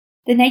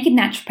The Naked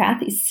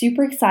Naturopath is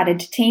super excited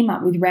to team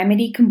up with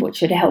Remedy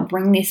Kombucha to help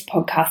bring this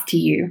podcast to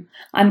you.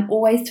 I'm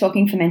always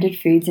talking fermented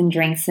foods and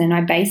drinks, and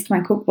I based my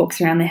cookbooks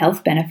around the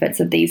health benefits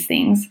of these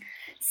things.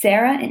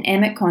 Sarah and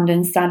Emmett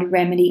Condon started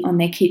Remedy on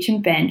their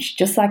kitchen bench,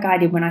 just like I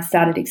did when I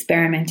started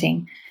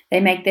experimenting. They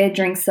make their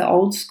drinks the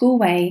old school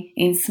way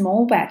in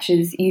small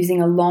batches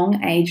using a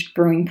long-aged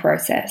brewing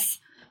process.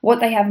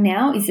 What they have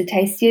now is the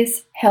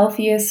tastiest,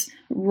 healthiest,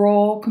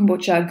 raw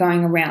kombucha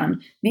going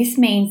around. This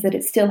means that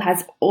it still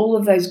has all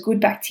of those good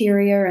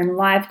bacteria and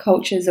live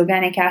cultures,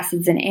 organic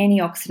acids and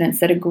antioxidants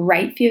that are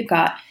great for your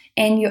gut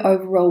and your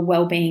overall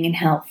well-being and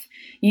health.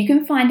 You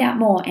can find out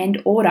more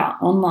and order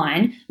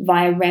online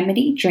via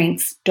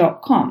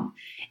remedydrinks.com.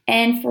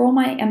 And for all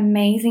my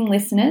amazing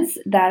listeners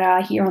that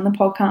are here on the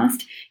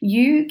podcast,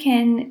 you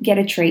can get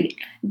a treat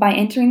by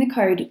entering the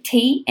code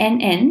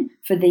TNN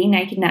for The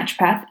Naked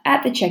Naturopath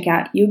at the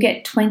checkout. You'll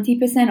get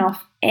 20%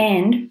 off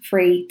and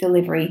free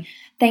delivery.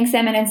 Thanks,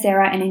 Emmett and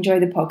Sarah, and enjoy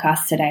the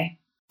podcast today.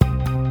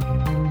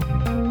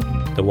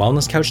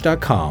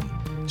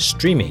 TheWellnessCouch.com,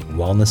 streaming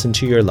wellness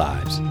into your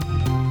lives.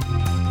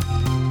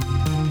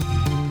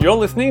 You're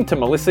listening to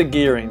Melissa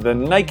Gearing, the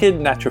Naked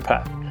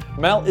Naturopath.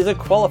 Mel is a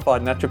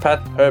qualified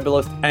naturopath,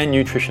 herbalist, and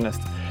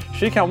nutritionist.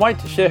 She can't wait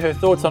to share her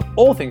thoughts on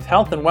all things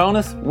health and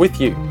wellness with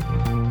you.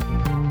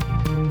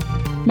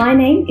 My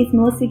name is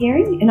Melissa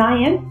Gearing, and I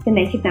am the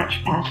Naked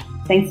Naturopath.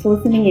 Thanks for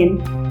listening in.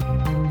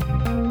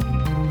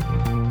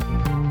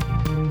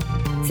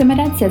 So my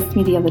dad says to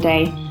me the other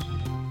day,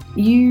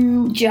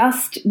 you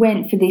just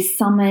went for this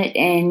summit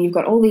and you've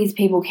got all these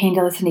people keen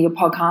to listen to your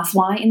podcast.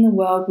 Why in the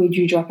world would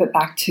you drop it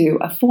back to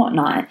a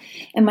fortnight?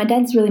 And my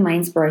dad's really my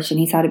inspiration.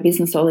 He's had a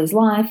business all his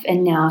life,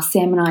 and now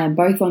Sam and I are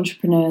both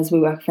entrepreneurs.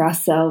 We work for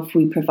ourselves.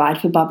 We provide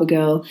for Bubba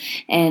Girl,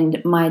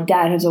 and my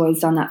dad has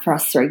always done that for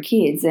us three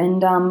kids.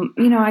 And,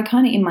 I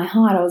kind of in my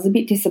heart, I was a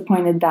bit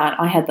disappointed that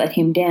I had let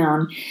him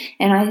down.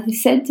 And I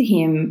said to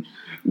him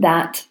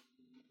that,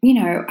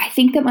 I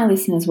think that my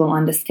listeners will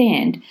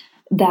understand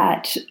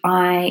that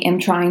I am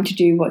trying to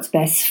do what's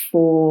best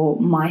for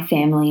my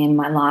family and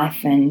my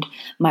life and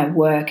my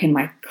work and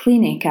my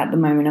clinic at the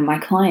moment and my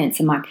clients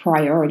and my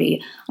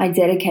priority. I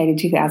dedicated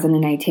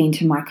 2018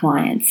 to my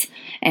clients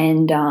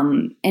and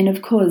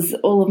of course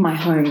all of my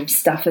home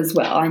stuff as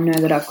well. I know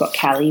that I've got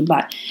Callie,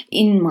 but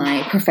in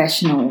my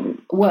professional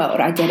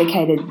world, I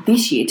dedicated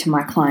this year to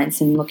my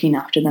clients and looking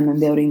after them and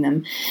building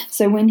them.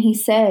 So when he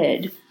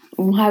said,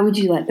 "Why would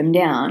you let them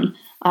down?"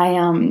 I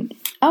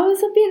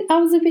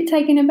was a bit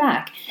taken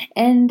aback,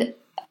 and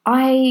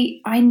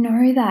I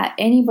know that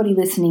anybody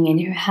listening in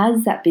who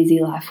has that busy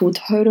life will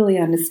totally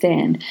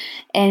understand.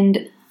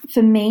 And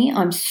for me,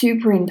 I'm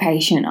super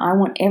impatient. I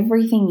want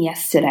everything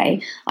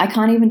yesterday. I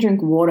can't even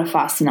drink water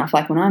fast enough.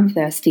 Like when I'm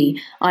thirsty,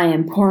 I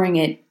am pouring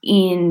it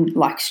in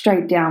like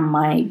straight down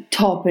my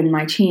top and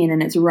my chin,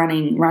 and it's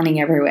running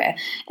everywhere.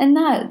 And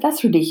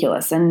that's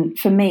ridiculous. And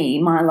for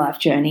me, my life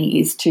journey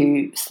is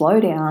to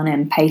slow down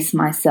and pace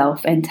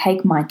myself and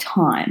take my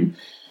time.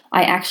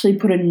 I actually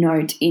put a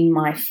note in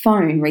my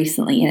phone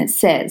recently, and it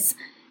says,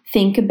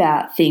 think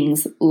about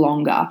things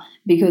longer,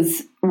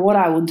 because what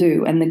I will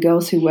do, and the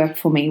girls who work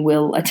for me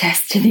will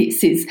attest to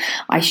this, is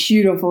I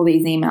shoot off all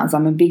these emails.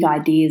 I'm a big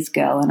ideas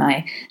girl, and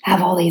I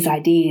have all these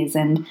ideas,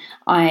 and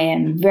I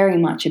am very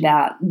much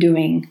about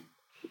doing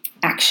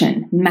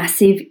action,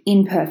 massive,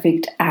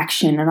 imperfect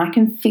action, and I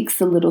can fix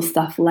the little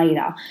stuff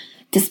later.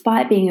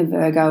 Despite being a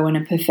Virgo and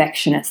a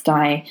perfectionist, if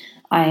I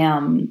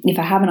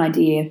have an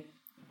idea,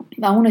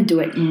 I want to do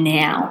it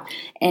now.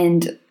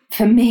 And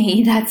for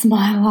me, that's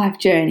my life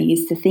journey,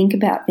 is to think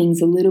about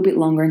things a little bit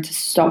longer and to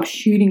stop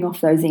shooting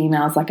off those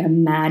emails like a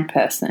mad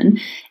person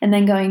and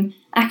then going,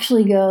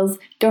 actually, girls,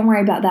 don't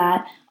worry about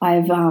that.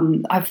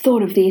 I've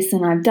thought of this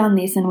and I've done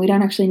this, and we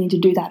don't actually need to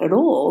do that at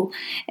all.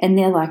 And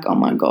they're like, oh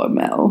my God,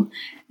 Mel.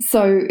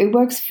 So it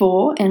works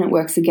for and it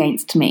works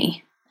against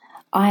me.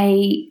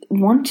 I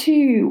want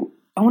to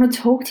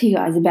talk to you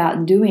guys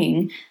about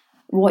doing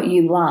what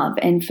you love.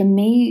 And for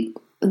me,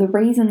 the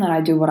reason that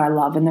I do what I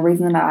love and the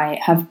reason that I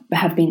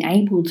have been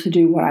able to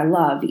do what I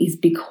love is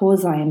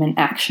because I am an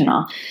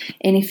actioner.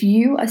 And if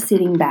you are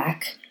sitting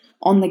back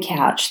on the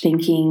couch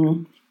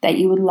thinking that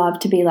you would love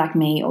to be like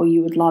me, or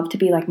you would love to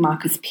be like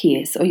Marcus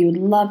Pierce, or you would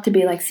love to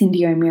be like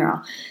Cindy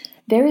O'Meara,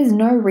 there is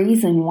no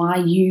reason why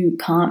you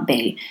can't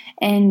be.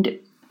 And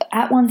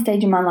at one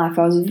stage in my life,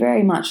 I was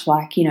very much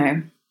like,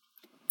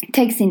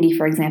 take Cindy,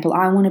 for example.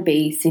 I want to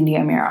be Cindy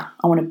O'Meara.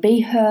 I want to be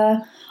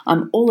her.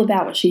 I'm all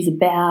about what she's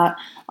about.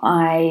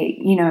 I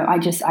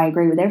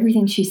agree with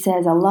everything she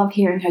says. I love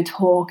hearing her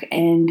talk,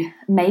 and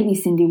maybe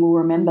Cindy will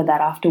remember that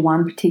after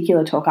one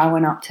particular talk, I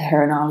went up to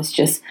her and I was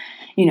just,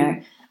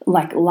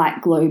 like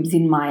light globes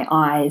in my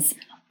eyes.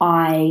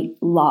 I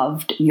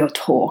loved your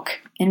talk.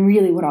 And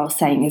really what I was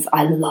saying is,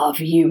 I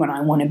love you and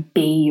I want to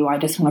be you. I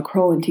just want to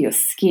crawl into your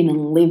skin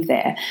and live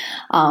there.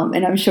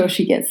 And I'm sure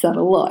she gets that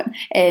a lot.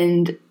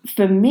 And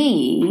for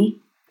me,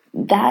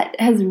 that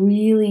has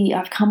really,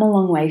 I've come a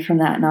long way from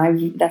that.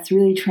 And that's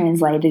really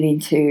translated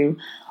into,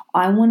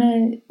 I want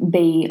to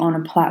be on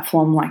a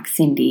platform like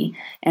Cindy,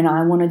 and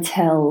I want to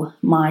tell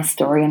my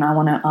story, and I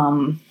want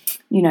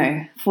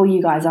to, for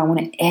you guys, I want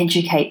to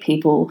educate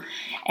people,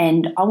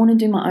 and I want to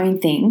do my own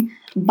thing,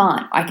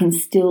 but I can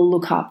still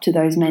look up to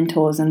those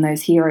mentors and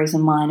those heroes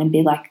of mine and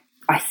be like,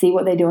 I see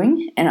what they're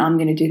doing, and I'm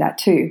going to do that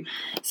too.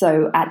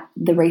 So at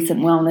the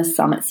recent Wellness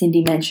Summit,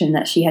 Cindy mentioned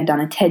that she had done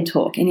a TED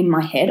Talk, and in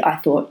my head, I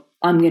thought,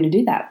 I'm going to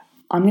do that.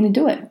 I'm going to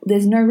do it.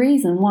 There's no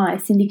reason why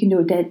Cindy can do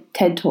a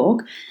TED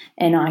Talk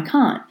and I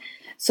can't.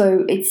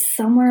 So it's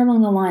somewhere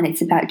along the line,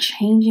 it's about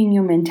changing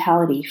your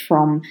mentality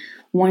from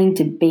wanting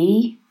to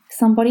be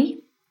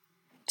somebody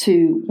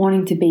to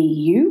wanting to be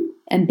you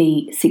and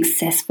be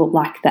successful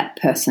like that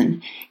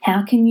person.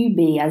 How can you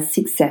be as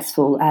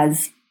successful,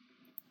 as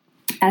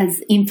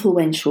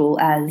influential,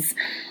 as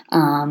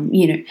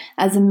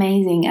as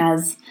amazing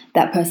as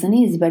that person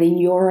is, but in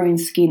your own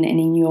skin and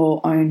in your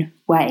own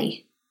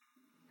way?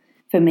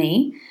 For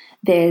me,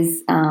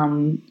 there's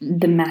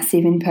the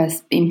massive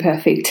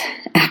imperfect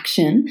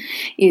action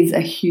is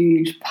a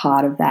huge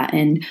part of that.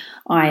 And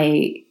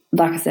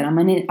like I said, I'm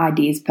an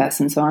ideas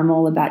person, so I'm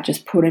all about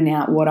just putting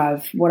out what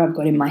I've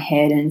got in my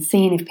head and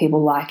seeing if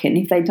people like it. And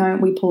if they don't,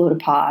 we pull it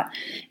apart.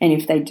 And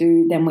if they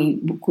do, then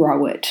we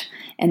grow it.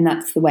 And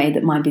that's the way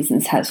that my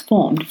business has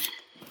formed.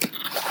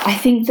 I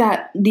think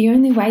that the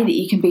only way that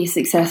you can be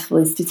successful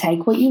is to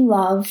take what you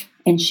love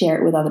and share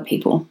it with other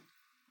people.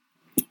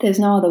 There's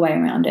no other way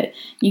around it.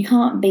 You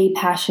can't be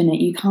passionate.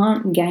 You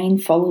can't gain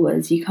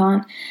followers. You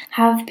can't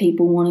have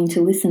people wanting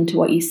to listen to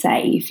what you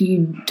say if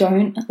you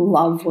don't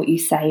love what you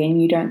say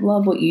and you don't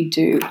love what you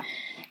do.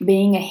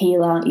 Being a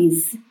healer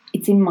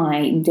it's in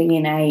my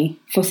DNA.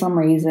 For some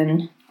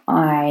reason,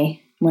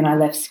 when I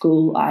left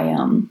school,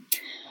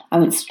 I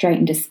went straight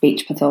into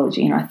speech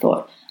pathology, and I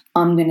thought,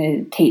 I'm going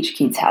to teach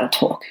kids how to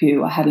talk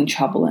who are having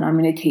trouble, and I'm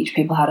going to teach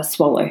people how to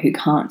swallow who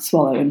can't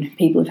swallow, and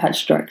people who've had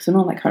strokes and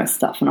all that kind of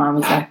stuff. And I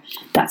was like,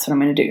 that's what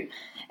I'm going to do.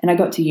 And I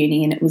got to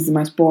uni, and it was the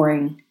most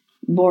boring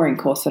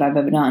course that I've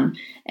ever done.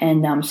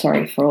 And I'm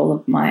sorry for all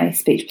of my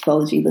speech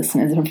pathology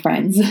listeners and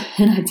friends.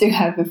 And I do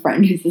have a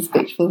friend who's a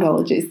speech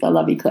pathologist. I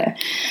love you, Claire.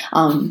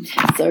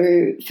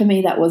 So for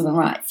me, that wasn't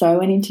right. So I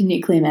went into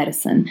nuclear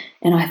medicine,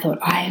 and I thought,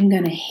 I am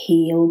going to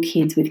heal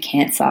kids with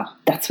cancer.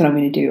 That's what I'm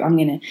going to do. I'm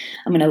going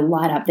to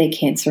light up their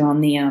cancer on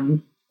the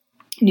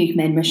nuke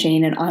med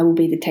machine, and I will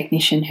be the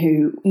technician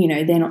who,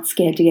 they're not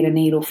scared to get a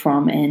needle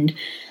from, and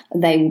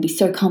they will be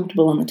so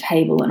comfortable on the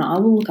table, and I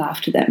will look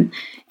after them.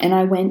 And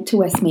I went to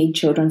Westmead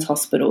Children's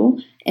Hospital,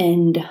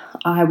 and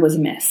I was a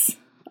mess.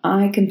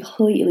 I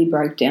completely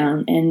broke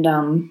down,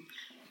 and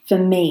for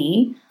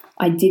me,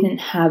 I didn't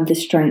have the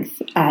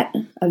strength at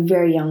a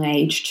very young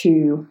age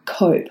to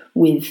cope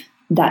with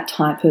that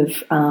type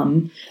of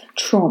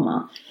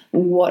trauma.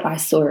 What I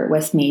saw at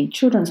Westmead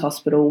Children's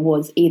Hospital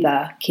was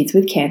either kids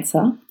with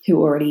cancer who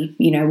already,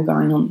 were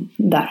going on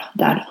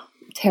that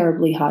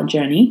terribly hard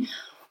journey,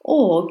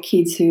 or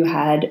kids who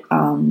had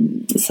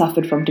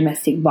suffered from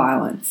domestic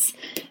violence,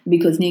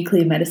 because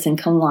nuclear medicine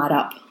can light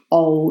up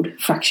old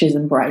fractures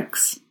and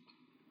breaks.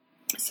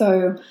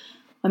 So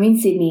I'm in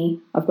Sydney.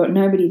 I've got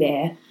nobody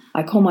there.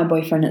 I call my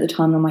boyfriend at the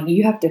time, and I'm like,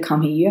 you have to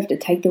come here. You have to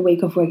take the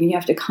week off work, and you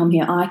have to come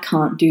here. I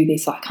can't do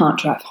this. I can't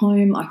drive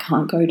home. I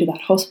can't go to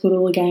that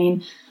hospital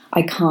again.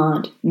 I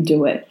can't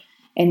do it.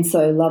 And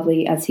so,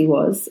 lovely as he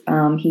was,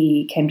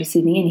 he came to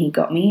Sydney and he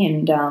got me,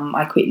 and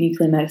I quit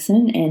nuclear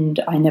medicine,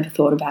 and I never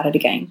thought about it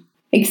again,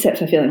 except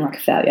for feeling like a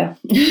failure.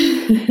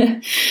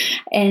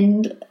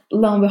 And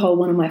lo and behold,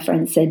 one of my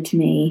friends said to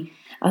me,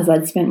 as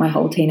I'd spent my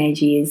whole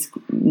teenage years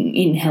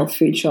in health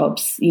food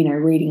shops,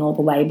 reading all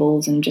the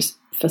labels and just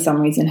for some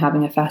reason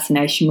having a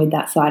fascination with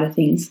that side of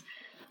things,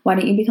 why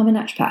don't you become a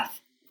naturopath?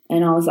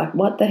 And I was like,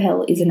 what the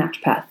hell is a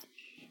naturopath?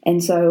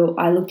 And so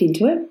I looked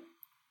into it.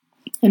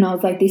 And I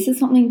was like, this is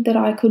something that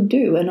I could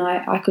do, and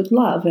I could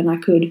love, and I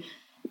could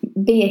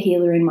be a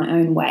healer in my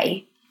own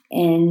way.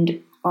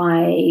 And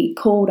I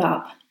called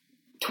up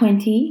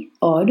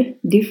 20-odd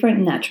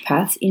different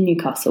naturopaths in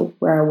Newcastle,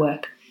 where I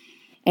work.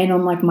 And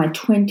on like my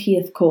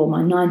 20th call,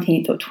 my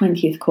 19th or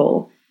 20th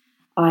call,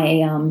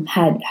 I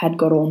had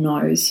got all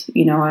no's.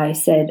 I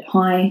said,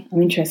 hi,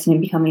 I'm interested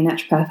in becoming a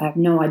naturopath. I have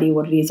no idea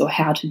what it is or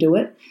how to do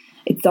it.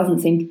 It doesn't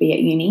seem to be at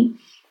uni.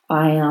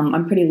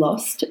 I'm pretty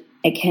lost.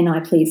 Can I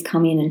please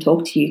come in and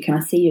talk to you? Can I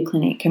see your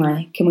clinic?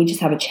 Can we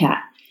just have a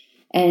chat?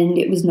 And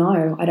it was,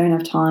 no, I don't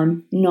have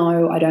time.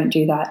 No, I don't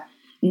do that.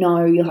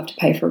 No, you'll have to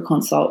pay for a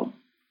consult.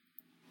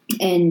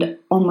 And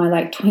on my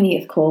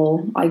 20th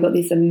call, I got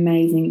this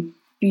amazing,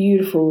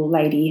 beautiful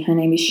lady. Her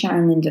name is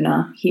Sharon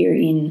Lindener here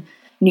in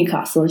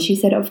Newcastle. And she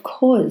said, of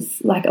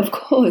course,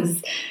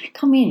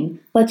 come in,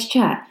 let's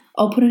chat.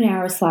 I'll put an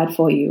hour aside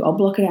for you. I'll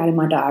block it out in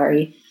my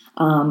diary.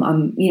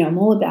 I'm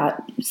all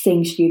about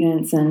seeing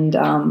students and,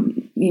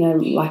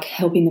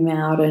 helping them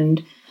out,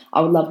 and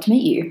I would love to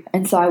meet you.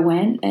 And so I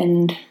went,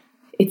 and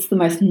it's the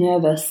most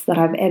nervous that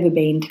I've ever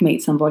been to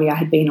meet somebody. I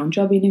had been on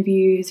job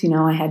interviews,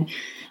 I had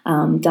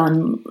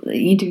done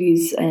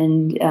interviews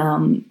and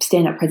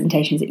stand-up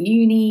presentations at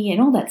uni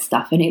and all that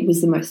stuff, and it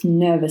was the most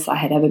nervous I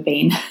had ever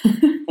been.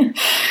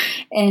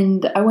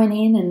 And I went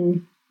in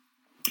and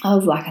I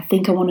was like, I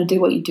think I want to do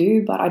what you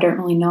do, but I don't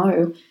really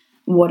know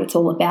what it's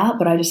all about,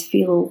 but I just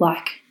feel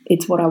like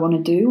it's what I want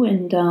to do.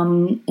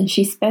 And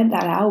she spent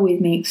that hour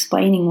with me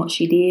explaining what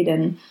she did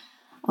and,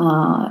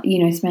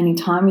 spending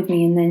time with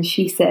me. And then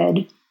she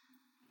said,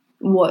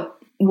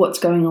 what's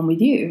going on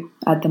with you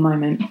at the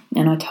moment?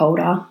 And I told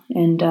her.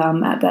 And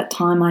at that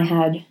time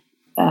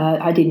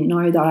I didn't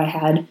know that I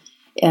had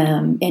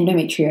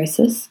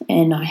endometriosis,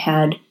 and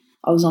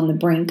I was on the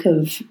brink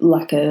of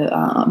like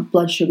a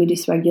blood sugar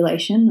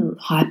dysregulation,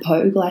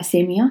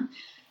 hypoglycemia,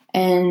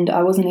 and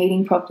I wasn't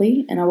eating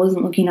properly and I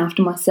wasn't looking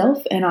after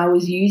myself, and I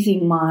was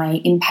using my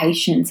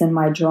impatience and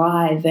my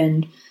drive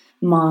and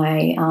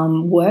my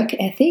work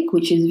ethic,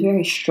 which is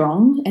very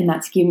strong, and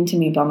that's given to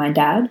me by my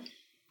dad,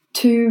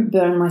 to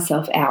burn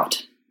myself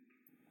out.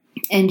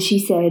 And she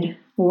said,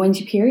 well, when's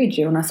your period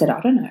due? And I said,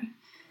 I don't know.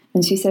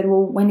 And she said,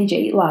 well, when did you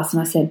eat last?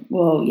 And I said,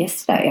 well,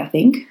 yesterday, I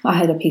think. I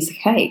had a piece of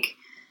cake.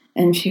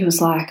 And she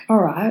was like, all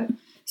right,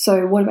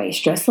 so what about your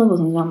stress levels?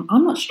 And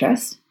I'm not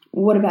stressed.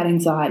 What about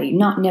anxiety?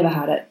 Never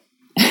had it.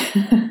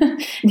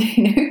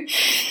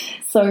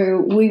 So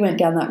we went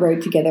down that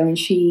road together, and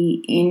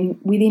she,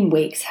 within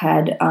weeks,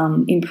 had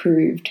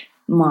improved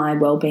my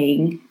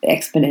well-being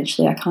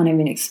exponentially. I can't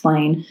even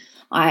explain.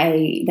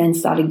 I then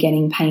started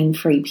getting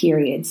pain-free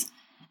periods.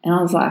 And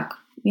I was like,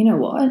 you know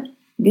what?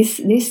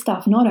 This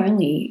stuff, not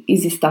only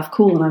is this stuff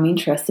cool and I'm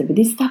interested, but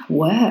this stuff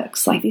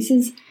works. Like, this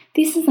is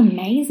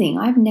amazing.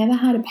 I've never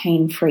had a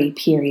pain-free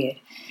period.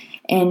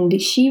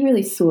 And she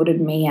really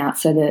sorted me out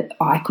so that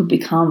I could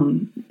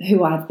become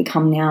who I've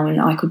become now, and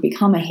I could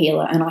become a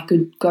healer, and I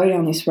could go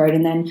down this road.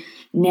 And then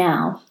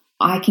now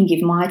I can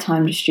give my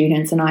time to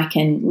students and I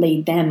can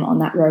lead them on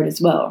that road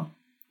as well,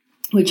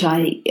 which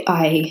I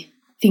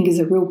think is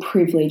a real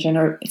privilege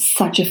and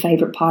such a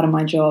favorite part of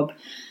my job.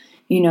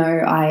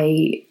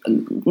 I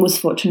was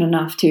fortunate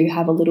enough to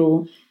have a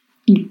little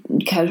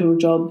casual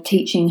job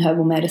teaching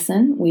herbal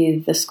medicine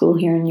with the school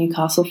here in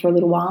Newcastle for a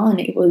little while, and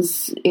it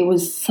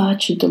was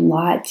such a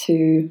delight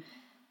to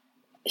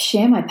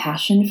share my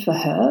passion for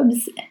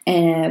herbs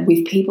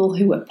with people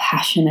who were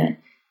passionate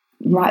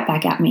right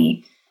back at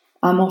me.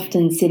 I'm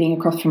often sitting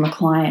across from a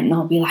client and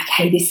I'll be like,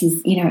 hey, this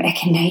is,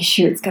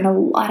 echinacea. It's going to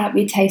light up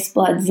your taste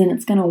buds and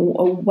it's going to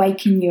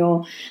awaken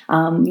your,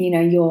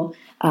 your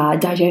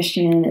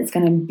digestion. It's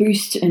going to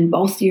boost and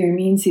bolster your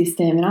immune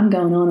system. And I'm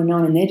going on,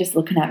 and they're just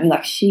looking at me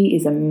like she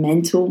is a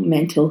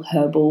mental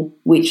herbal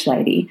witch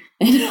lady.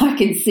 And I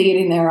can see it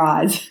in their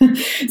eyes.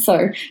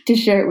 So to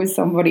share it with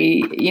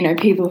somebody,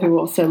 people who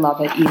also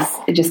love it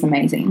is just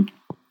amazing.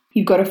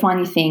 You've got to find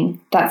your thing.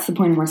 That's the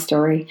point of my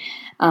story.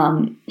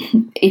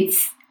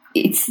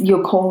 It's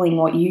your calling,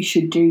 what you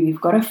should do. You've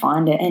got to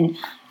find it. And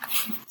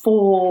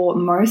for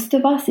most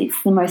of us,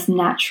 it's the most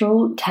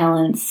natural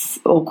talents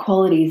or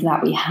qualities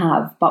that we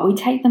have, but we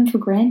take them for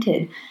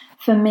granted.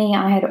 For me,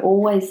 I had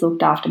always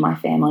looked after my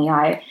family.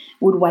 I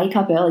would wake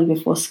up early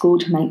before school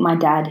to make my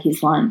dad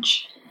his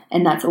lunch,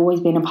 and that's always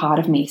been a part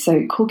of me.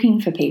 So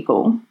cooking for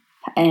people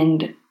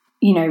and,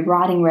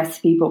 writing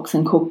recipe books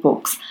and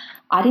cookbooks,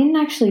 I didn't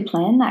actually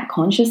plan that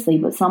consciously,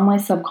 but somewhere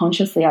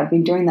subconsciously I've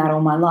been doing that all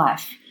my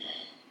life.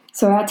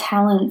 So our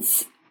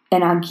talents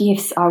and our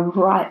gifts are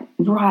right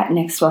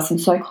next to us and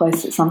so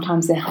close that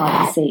sometimes they're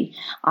hard to see.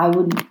 I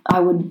would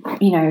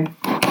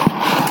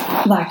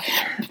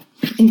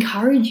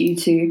encourage you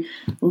to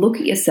look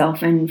at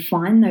yourself and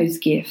find those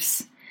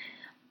gifts,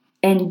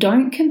 and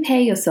don't compare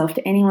yourself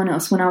to anyone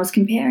else. When I was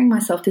comparing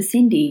myself to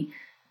Cindy,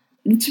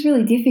 it's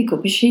really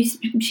difficult because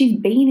she's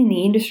been in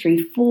the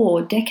industry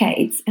for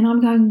decades, and I'm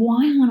going,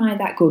 why aren't I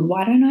that good?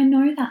 Why don't I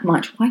know that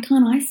much? Why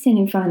can't I stand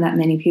in front of that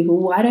many people?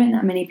 Why don't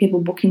that many people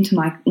book into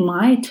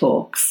my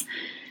talks?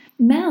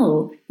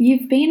 Mel,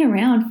 you've been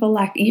around for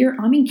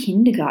I'm in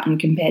kindergarten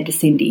compared to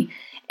Cindy,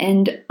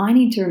 and I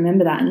need to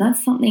remember that. And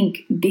that's something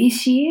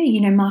this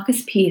year,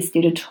 Marcus Pierce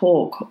did a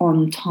talk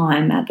on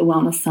time at the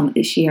Wellness Summit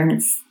this year, and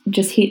it's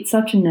just hit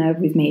such a nerve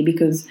with me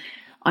because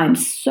I'm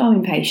so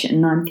impatient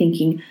and I'm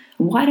thinking,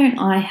 why don't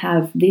I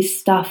have this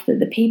stuff that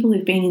the people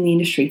who've been in the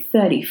industry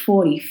 30,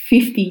 40,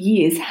 50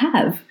 years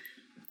have?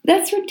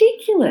 That's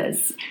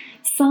ridiculous.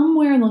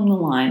 Somewhere along the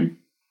line,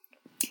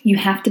 you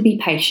have to be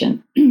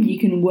patient. You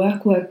can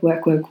work,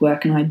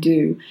 and I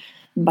do.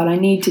 But I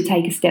need to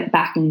take a step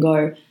back and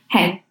go,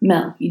 hey,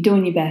 Mel, you're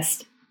doing your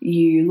best.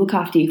 You look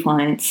after your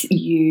clients.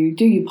 You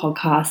do your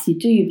podcasts. You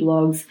do your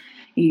blogs.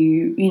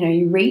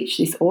 You reach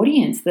this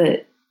audience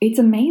that it's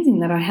amazing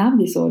that I have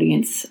this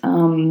audience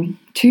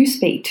to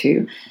speak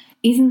to.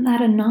 Isn't that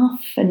enough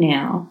for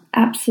now?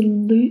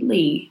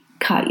 Absolutely.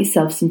 Cut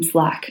yourself some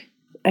slack.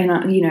 And,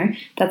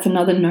 that's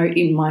another note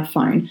in my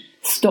phone.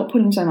 Stop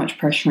putting so much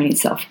pressure on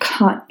yourself.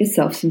 Cut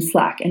yourself some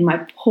slack. And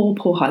my poor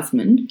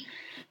husband,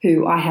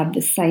 who I have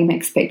the same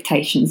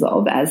expectations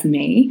of as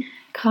me,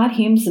 cut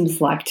him some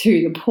slack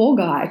too. The poor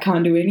guy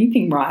can't do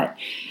anything right.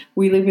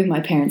 We live with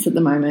my parents at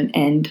the moment,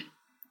 and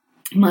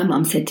my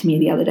mum said to me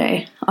the other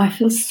day, I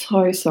feel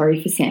so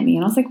sorry for Sammy.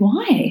 And I was like,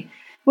 why?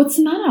 What's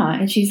the matter?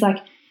 And she's like,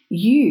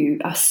 you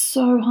are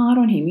so hard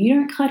on him. You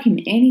don't cut him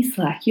any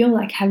slack. You're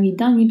like, have you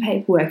done your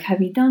paperwork?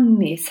 Have you done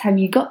this? Have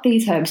you got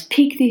these herbs?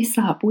 Pick this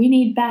up. We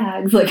need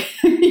bags. Like,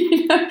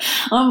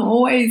 I'm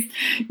always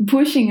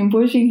pushing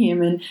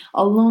him. And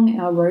along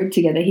our road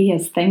together, he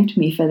has thanked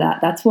me for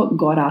that. That's what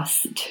got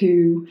us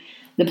to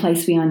the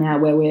place we are now,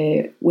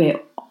 where we're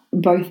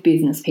both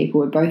business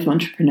people. We're both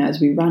entrepreneurs.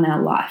 We run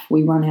our life.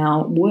 We run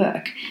our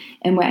work.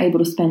 And we're able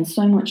to spend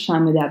so much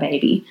time with our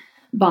baby.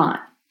 But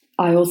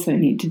I also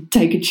need to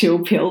take a chill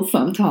pill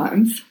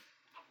sometimes.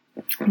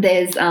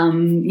 There's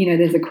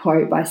a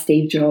quote by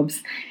Steve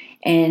Jobs,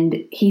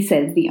 and he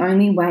says, the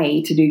only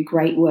way to do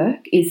great work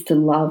is to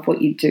love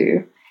what you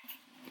do.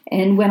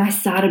 And when I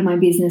started my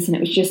business and it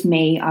was just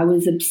me, I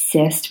was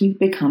obsessed with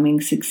becoming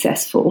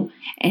successful.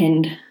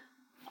 And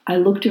I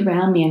looked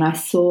around me and I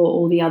saw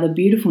all the other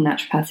beautiful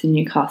naturopaths in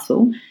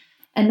Newcastle,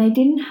 and they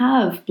didn't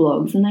have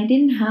blogs, and they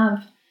didn't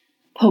have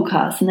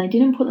podcasts, and they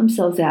didn't put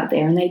themselves out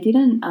there, and they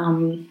didn't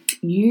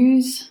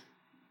use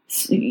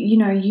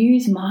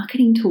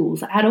marketing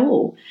tools at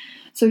all.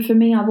 So for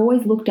me, I've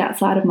always looked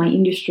outside of my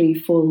industry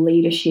for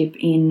leadership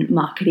in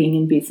marketing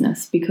and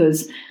business,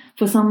 because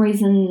for some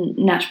reason,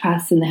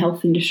 naturopaths and the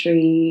health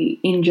industry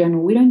in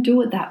general, we don't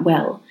do it that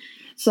well.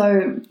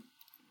 So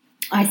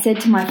I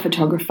said to my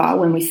photographer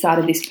when we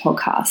started this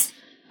podcast,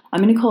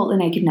 I'm going to call it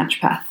The Naked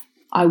Naturopath.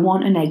 I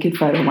want a naked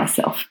photo of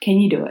myself.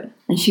 Can you do it?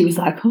 And she was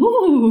like,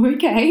 oh,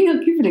 okay,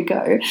 I'll give it a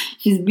go.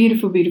 She's a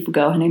beautiful, beautiful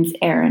girl. Her name's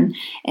Erin,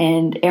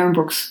 and Erin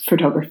Brooks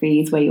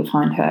Photography is where you'll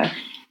find her.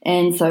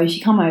 And so she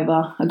come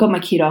over, I got my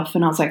kit off,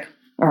 and I was like,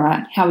 all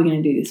right, how are we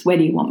going to do this? Where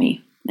do you want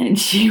me? And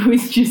she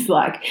was just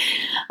like,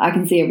 I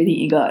can see everything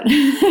you got.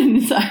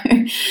 And so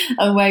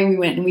away we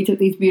went, and we took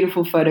these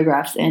beautiful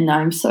photographs, and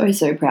I'm so,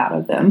 so proud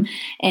of them.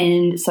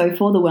 And so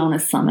for the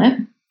Wellness Summit,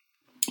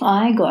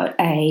 I got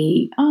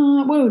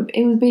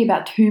it would be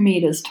about 2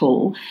 meters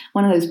tall,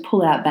 one of those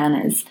pull-out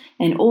banners,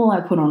 and all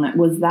I put on it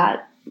was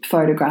that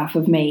photograph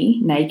of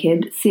me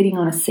naked sitting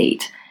on a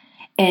seat.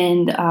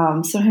 And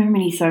so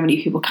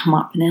many people come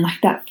up and they're like,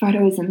 that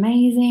photo is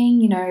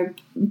amazing,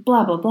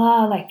 blah, blah,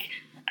 blah, like,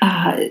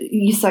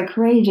 you're so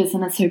courageous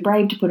and it's so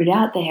brave to put it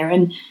out there.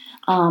 And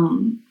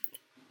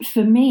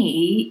for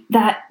me,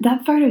 that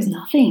photo is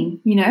nothing,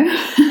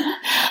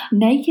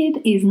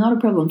 Naked is not a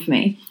problem for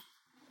me.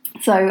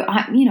 So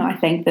I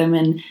thank them,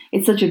 and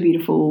it's such a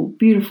beautiful,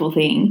 beautiful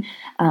thing.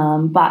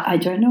 But I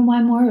don't know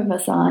why more of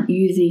us aren't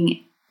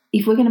using.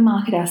 If we're going to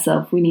market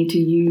ourselves, we need to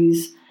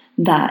use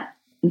that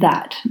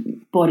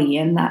body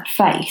and that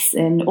face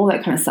and all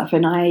that kind of stuff.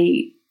 And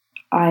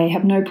I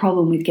have no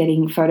problem with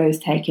getting photos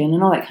taken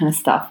and all that kind of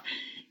stuff.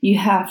 You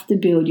have to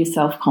build your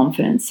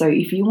self-confidence. So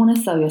if you want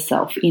to sell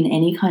yourself in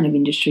any kind of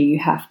industry, you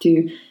have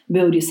to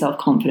build your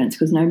self-confidence,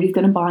 because nobody's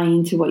going to buy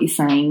into what you're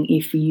saying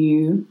if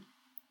you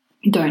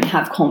don't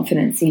have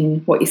confidence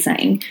in what you're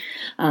saying.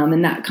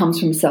 And that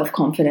comes from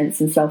self-confidence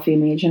and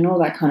self-image and all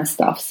that kind of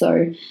stuff.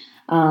 So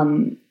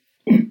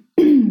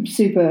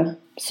super,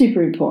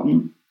 super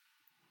important.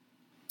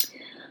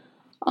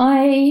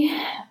 I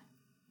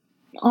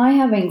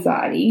have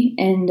anxiety,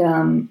 and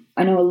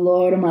I know a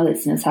lot of my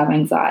listeners have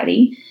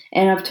anxiety.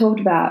 And I've talked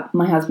about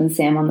my husband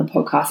Sam on the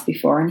podcast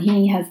before, and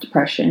he has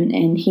depression,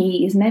 and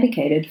he is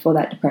medicated for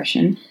that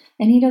depression.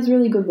 And he does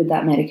really good with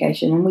that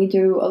medication. And we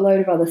do a load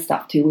of other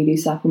stuff too. We do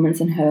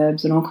supplements and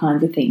herbs and all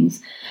kinds of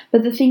things.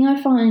 But the thing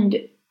I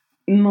find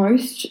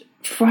most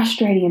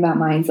frustrating about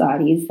my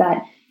anxiety is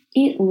that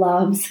it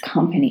loves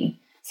company.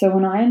 So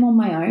when I am on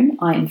my own,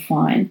 I am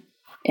fine.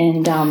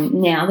 And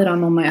now that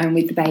I'm on my own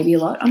with the baby a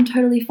lot, I'm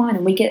totally fine.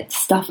 And we get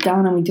stuff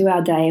done and we do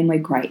our day and we're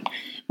great.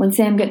 When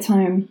Sam gets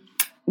home,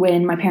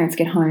 when my parents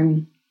get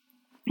home,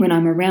 when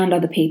I'm around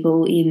other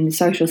people in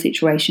social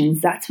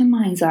situations, that's when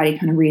my anxiety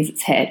kind of rears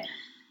its head.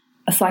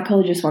 A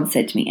psychologist once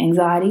said to me,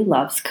 anxiety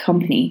loves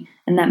company.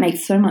 And that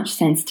makes so much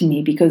sense to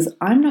me, because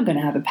I'm not going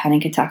to have a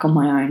panic attack on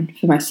my own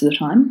for most of the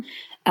time.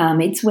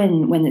 It's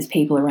when there's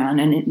people around,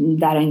 and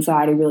that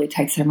anxiety really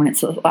takes over, and it's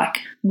sort of like,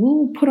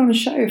 we'll put on a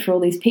show for all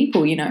these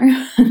people,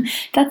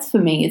 That's for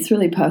me. It's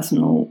really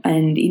personal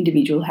and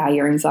individual how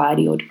your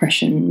anxiety or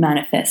depression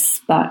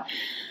manifests. But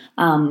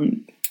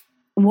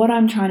what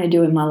I'm trying to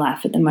do in my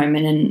life at the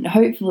moment, and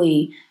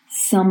hopefully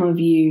some of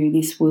you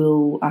this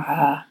will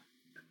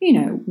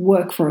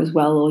work for as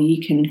well, or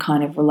you can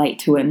kind of relate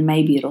to it and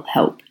maybe it'll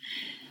help.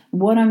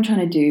 What I'm trying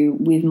to do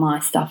with my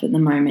stuff at the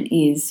moment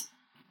is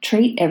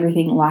treat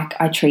everything like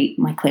I treat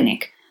my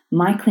clinic.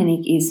 My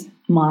clinic is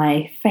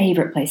my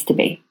favorite place to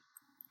be.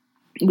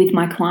 With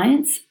my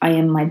clients, I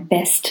am my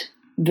best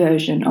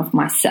version of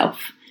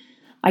myself.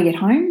 I get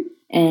home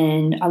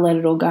and I let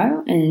it all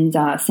go, and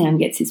Sam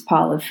gets his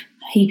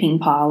heaping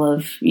pile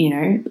of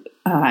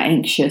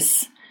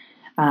anxious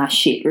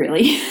shit,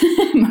 really.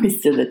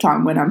 Most of the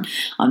time when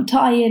I'm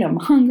tired, I'm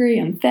hungry,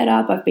 I'm fed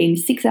up, I've been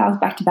 6 hours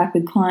back to back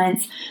with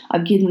clients,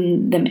 I've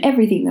given them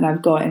everything that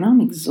I've got, and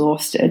I'm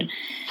exhausted.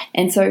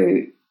 And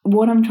so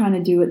what I'm trying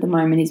to do at the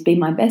moment is be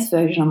my best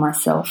version of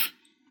myself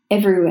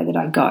everywhere that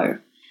I go.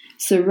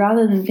 So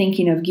rather than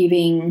thinking of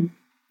giving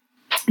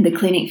the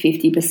clinic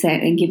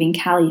 50% and giving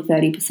Callie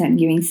 30% and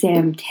giving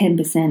Sam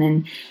 10%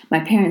 and my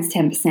parents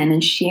 10%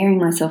 and sharing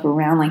myself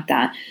around like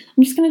that.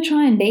 I'm just going to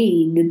try and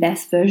be the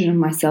best version of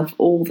myself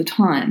all the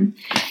time.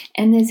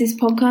 And there's this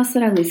podcast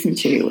that I listen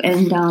to,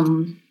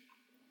 and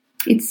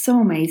it's so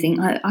amazing.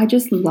 I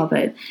just love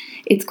it.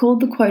 It's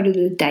called The Quote of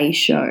the Day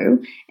Show,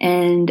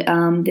 and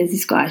there's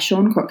this guy,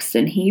 Sean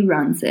Croxton, he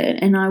runs it,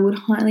 and I would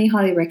highly,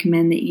 highly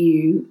recommend that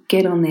you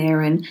get on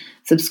there and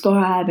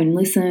subscribe and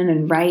listen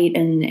and rate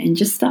and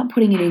just start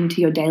putting it into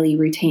your daily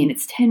routine.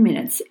 It's 10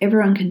 minutes.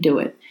 Everyone can do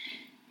it.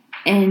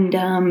 And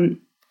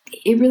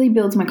it really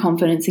builds my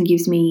confidence and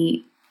gives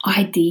me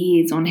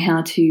ideas on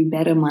how to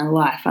better my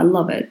life. I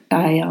love it.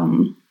 I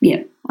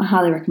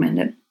highly recommend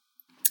it.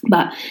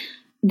 But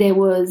there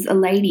was a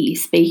lady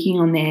speaking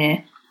on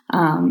there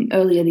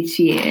earlier this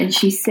year, and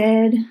she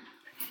said,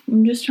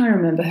 I'm just trying to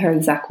remember her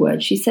exact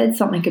words. She said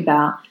something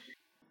about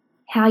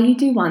how you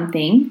do one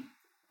thing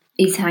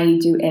is how you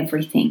do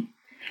everything.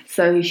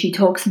 So she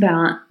talks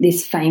about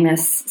this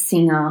famous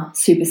singer,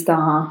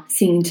 superstar,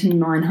 singing to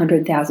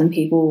 900,000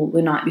 people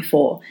the night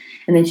before.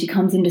 And then she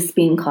comes into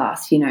spin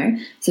class, you know.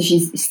 So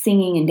she's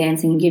singing and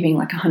dancing and giving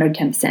like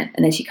 110%.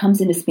 And then she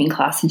comes into spin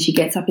class and she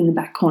gets up in the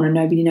back corner.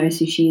 Nobody knows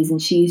who she is.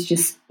 And she's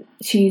just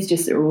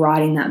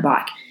riding that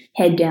bike,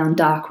 head down,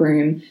 dark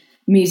room,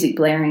 music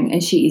blaring,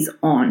 and she is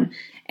on.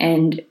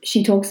 And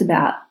she talks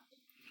about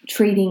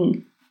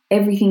treating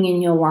everything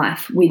in your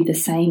life with the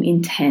same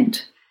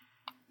intent.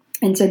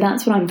 And so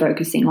that's what I'm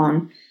focusing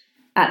on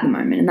at the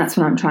moment, and that's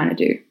what I'm trying to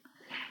do.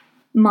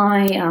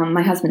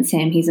 My husband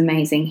Sam, he's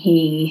amazing.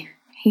 He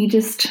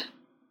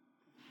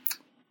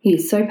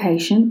is so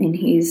patient, and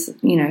he's,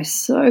 you know,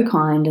 so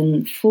kind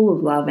and full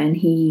of love. And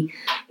he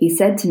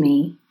said to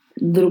me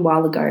a little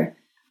while ago,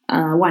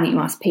 why don't you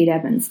ask Pete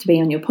Evans to be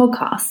on your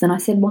podcast? And I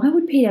said, why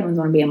would Pete Evans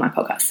want to be on my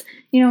podcast?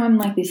 You know, I'm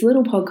like this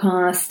little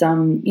podcast,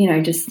 you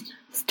know, just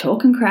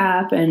talking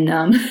crap and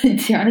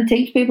trying to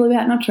teach people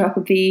about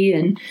naturopathy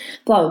and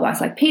blah, blah, blah. It's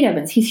like Pete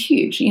Evans, he's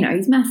huge, you know,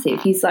 he's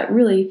massive. He's like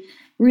really,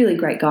 really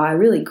great guy,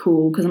 really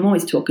cool, because I'm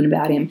always talking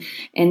about him.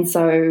 And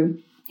so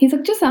he's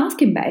like, just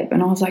ask him, babe.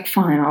 And I was like,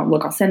 fine,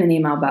 I'll send an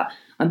email, but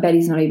I bet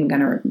he's not even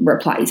going to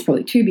reply. He's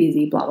probably too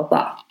busy, blah, blah,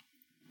 blah.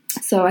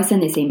 So I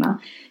send this email.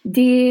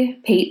 Dear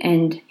Pete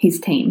and his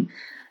team,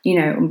 you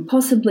know, I'm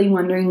possibly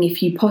wondering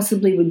if you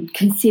possibly would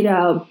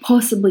consider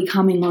possibly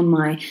coming on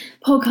my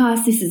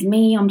podcast. This is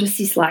me. I'm just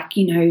this like,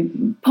 you know,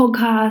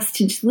 podcast,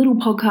 just a little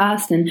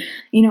podcast. And,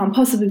 you know, I'm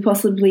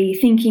possibly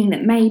thinking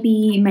that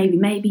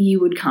maybe you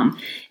would come.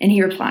 And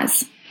he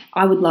replies,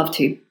 I would love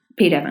to,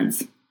 Pete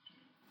Evans.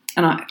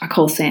 And I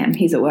call Sam.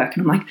 He's at work.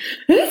 And I'm like,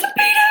 it's Pete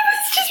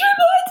Evans. Just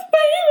replied to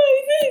my email.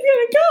 He's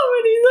going to come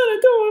and he's going to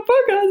do my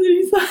podcast. And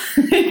he's like,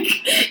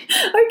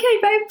 okay,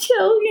 babe,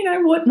 chill. You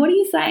know, what are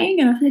you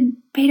saying? And I said,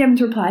 Pete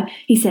Evans replied.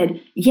 He said,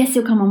 yes,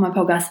 he'll come on my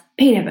podcast.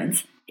 Pete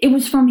Evans. It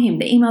was from him.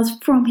 The email's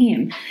from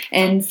him.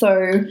 And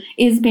so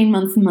it's been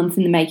months and months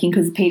in the making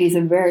because Pete is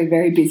a very,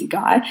 very busy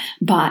guy.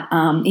 But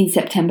in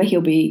September,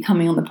 he'll be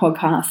coming on the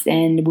podcast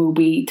and we'll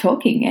be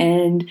talking.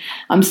 And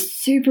I'm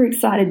super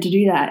excited to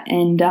do that.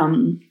 And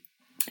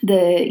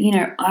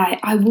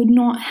I would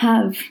not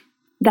have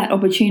that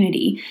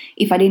opportunity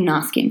if I didn't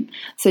ask him.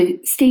 So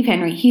Steve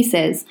Henry, he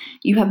says,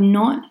 you have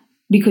not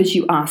because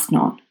you ask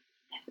not.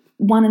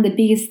 One of the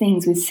biggest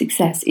things with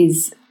success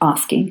is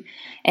asking.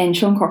 And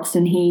Sean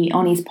Croxton, he,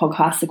 on his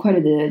podcast, The Quote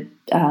of the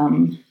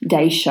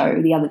Day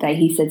Show, the other day,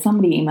 he said,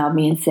 somebody emailed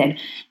me and said,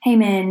 hey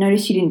man,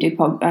 notice you didn't do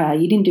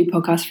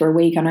podcasts for a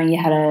week. I know you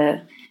had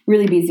a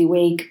really busy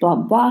week, blah,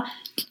 blah, blah.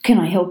 Can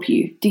I help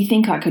you? Do you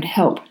think I could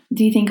help?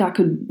 Do you think I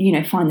could, you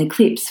know, find the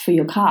clips for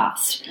your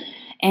cast?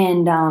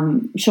 And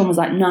Sean was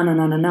like, no.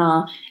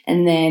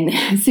 And then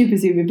super,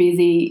 super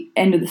busy.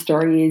 End of the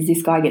story is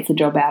this guy gets a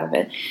job out of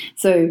it.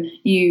 So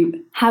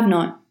you have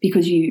not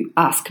because you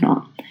ask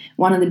not.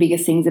 One of the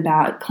biggest things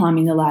about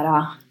climbing the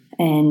ladder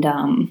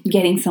and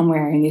getting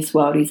somewhere in this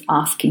world is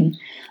asking.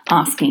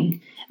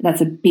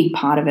 That's a big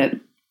part of it.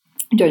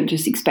 Don't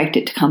just expect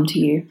it to come to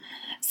you.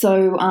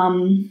 So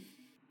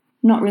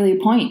not really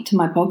a point to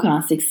my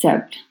podcast,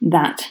 except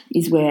that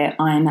is where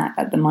I am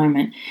at the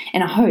moment.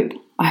 And I hope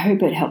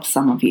it helps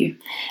some of you.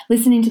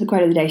 Listen into the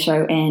Quote of the Day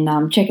Show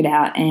and check it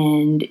out,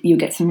 and you'll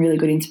get some really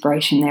good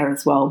inspiration there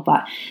as well.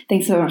 But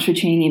thanks so much for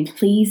tuning in.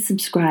 Please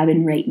subscribe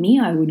and rate me.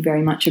 I would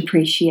very much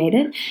appreciate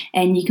it.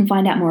 And you can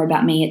find out more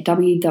about me at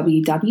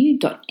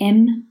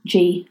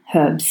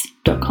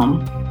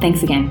www.mgherbs.com.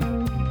 Thanks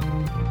again.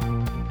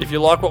 If you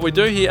like what we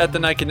do here at The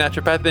Naked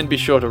Naturopath, then be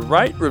sure to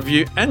rate,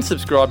 review and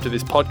subscribe to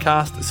this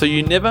podcast so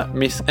you never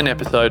miss an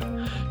episode.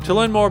 To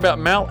learn more about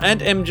Mal and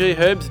MG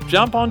Herbs,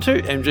 jump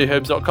onto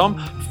mgherbs.com,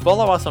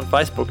 follow us on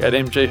Facebook at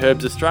MG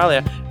Herbs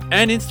Australia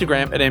and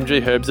Instagram at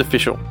MG Herbs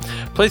Official.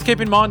 Please keep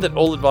in mind that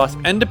all advice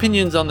and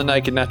opinions on The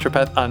Naked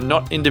Naturopath are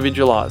not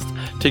individualised.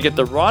 To get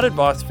the right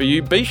advice for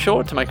you, be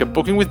sure to make a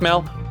booking with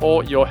Mal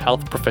or your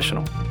health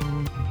professional.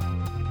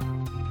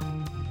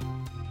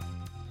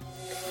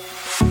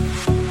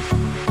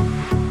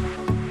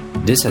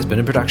 This has been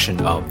a production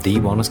of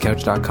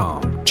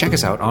TheWellnessCouch.com. Check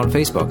us out on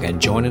Facebook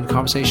and join in the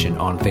conversation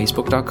on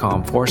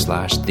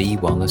Facebook.com/The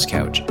Wellness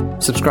Couch.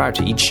 Subscribe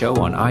to each show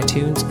on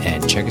iTunes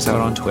and check us out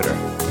on Twitter.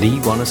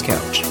 The Wellness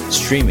Couch,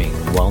 streaming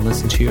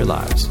wellness into your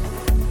lives.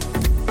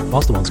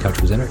 Whilst the Wellness Couch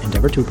presenter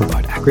endeavor to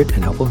provide accurate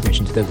and helpful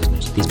information to their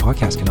listeners, these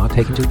podcasts cannot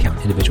take into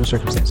account individual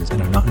circumstances and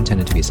are not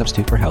intended to be a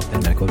substitute for health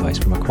and medical advice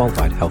from a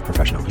qualified health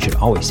professional. You should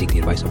always seek the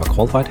advice of a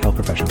qualified health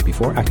professional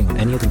before acting on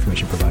any of the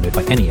information provided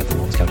by any of the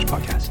Wellness Couch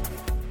podcasts.